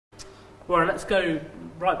Well, let's go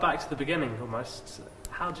right back to the beginning almost.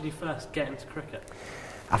 How did you first get into cricket?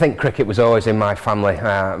 I think cricket was always in my family.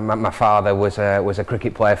 My father was a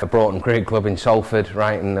cricket player for Broughton Cricket Club in Salford,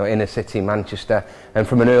 right in the inner city, Manchester. And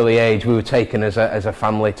from an early age, we were taken as a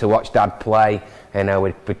family to watch Dad play. You know,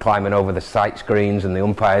 we'd be climbing over the sight screens, and the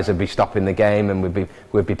umpires would be stopping the game, and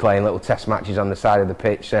we'd be playing little test matches on the side of the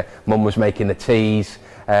pitch. Mum was making the teas,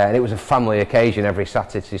 and it was a family occasion every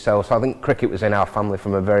Saturday. So I think cricket was in our family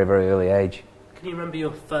from a very, very early age. Can you remember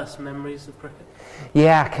your first memories of cricket?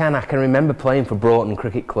 Yeah, I can. I can remember playing for Broughton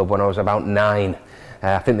Cricket Club when I was about 9.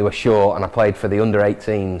 I think they were short, and I played for the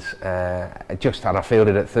under-18s. And I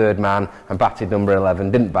fielded at third man and batted number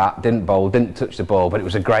 11. Didn't bat, didn't bowl, didn't touch the ball, but it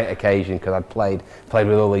was a great occasion because I'd played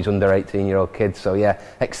with all these under-18-year-old kids. So yeah,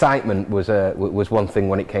 excitement was one thing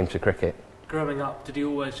when it came to cricket. Growing up, did you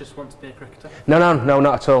always just want to be a cricketer? No,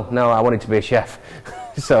 not at all. No, I wanted to be a chef.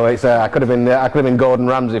 So it's I could have been Gordon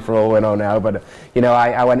Ramsay for all we know now. But you know,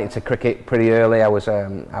 I went into cricket pretty early. I was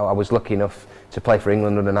lucky enough to play for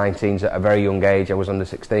England under 19s at a very young age. I was under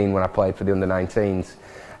 16 when I played for the under 19s.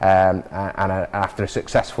 And after a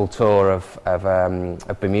successful tour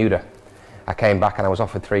of Bermuda, I came back and I was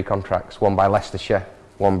offered 3 contracts: one by Leicestershire,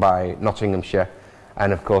 one by Nottinghamshire,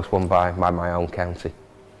 and of course one by my own county.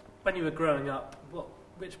 When you were growing up,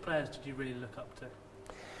 which players did you really look up to?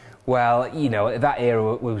 Well, you know, that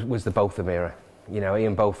era was the Botham era. You know,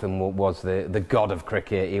 Ian Botham was the god of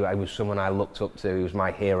cricket. He was someone I looked up to. He was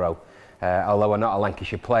my hero. Although I'm not a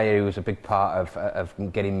Lancashire player, he was a big part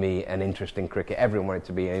of getting me an interest in cricket. Everyone wanted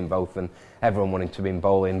to be Ian Botham. Everyone wanted to be in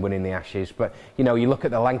bowling, winning the Ashes. But, you know, you look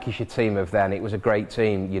at the Lancashire team of then, it was a great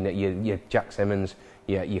team. You know, you Jack Simmons,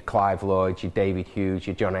 your Clive Lloyd, your David Hughes,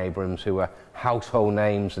 your John Abrams, who were household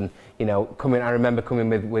names. And, you know, I remember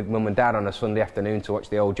coming with Mum and Dad on a Sunday afternoon to watch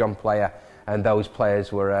the Old John player, and those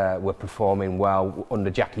players were performing well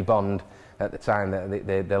under Jackie Bond at the time,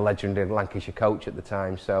 the legendary Lancashire coach at the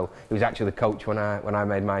time. So he was actually the coach when I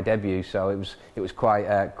made my debut. So it was quite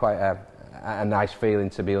a nice feeling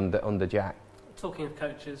to be under Jack. Talking of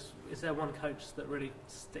coaches, is there one coach that really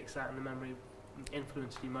sticks out in the memory,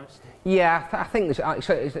 influenced you most? Yeah, I think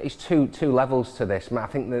it's two levels to this. I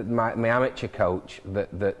think that my amateur coach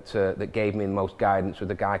that gave me the most guidance was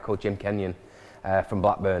a guy called Jim Kenyon from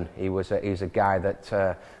Blackburn. He's a guy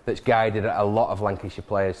that's guided a lot of Lancashire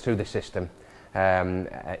players through the system.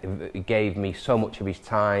 He gave me so much of his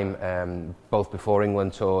time, both before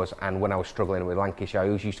England tours and when I was struggling with Lancashire. I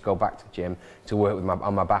always used to go back to Jim to work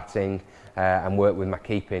on my batting and work with my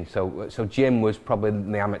keeping. So Jim was probably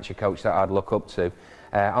the amateur coach that I'd look up to.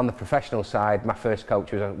 On the professional side, my first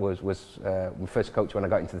coach my first coach when I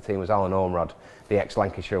got into the team was Alan Ormrod, the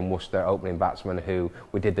ex-Lancashire and Worcester opening batsman who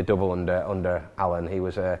we did the double under Alan. He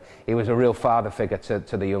was a real father figure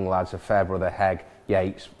to the young lads of Fairbrother, Hegg,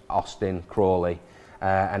 Yates, Austin, Crawley,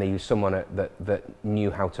 and he was someone that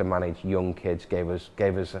knew how to manage young kids. Gave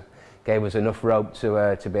us enough rope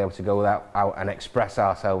to be able to go out and express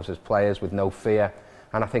ourselves as players with no fear,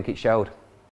 and I think it showed.